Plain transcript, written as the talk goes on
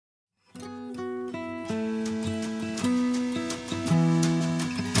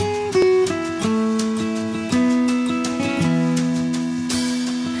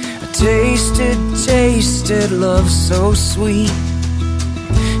tasted love so sweet,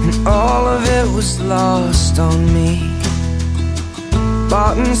 and all of it was lost on me.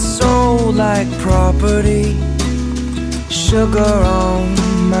 Bought and sold like property, sugar on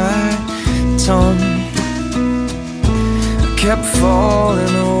my tongue. I kept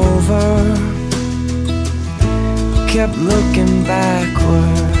falling over, kept looking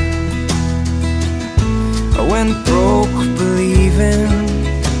backward. I went broke believing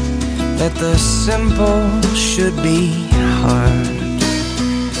that the simple should be hard.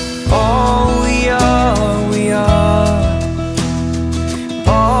 All we are, we are.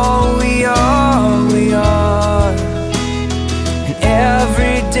 All we are, we are. And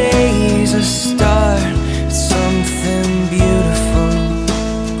every day's a start, it's something beautiful.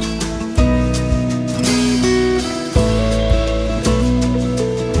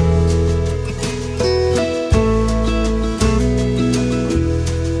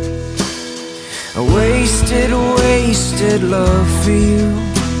 Wasted love for you,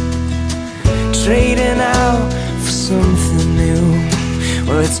 trading out for something new.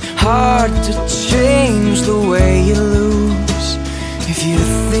 Well, it's hard to change the way you lose if you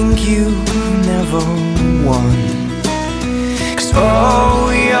think you never won. 'Cause all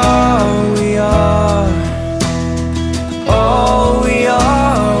we are, we are. All we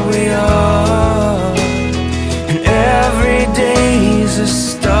are, we are. And every day's a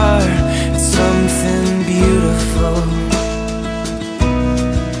start, it's something beautiful.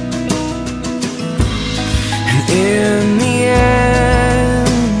 And in the end,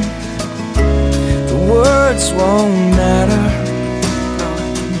 the words won't matter.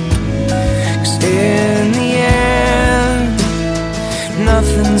 'Cause in the end,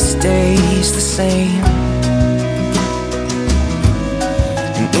 nothing stays the same.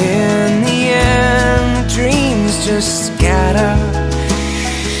 And in the end, dreams just scatter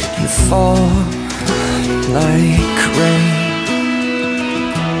and fall like rain.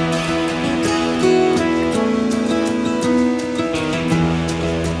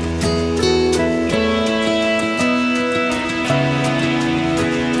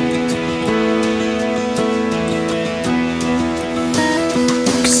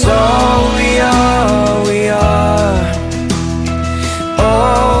 All we are, we are.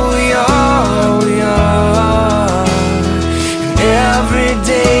 All we are, we are. And every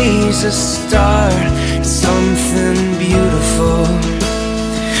day's a start, something beautiful,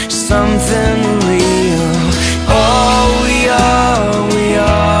 something real. All we are, we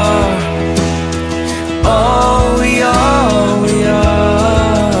are. All we are, we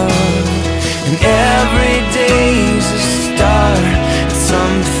are. And every day's a start,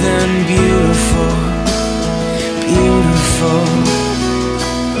 something beautiful, beautiful.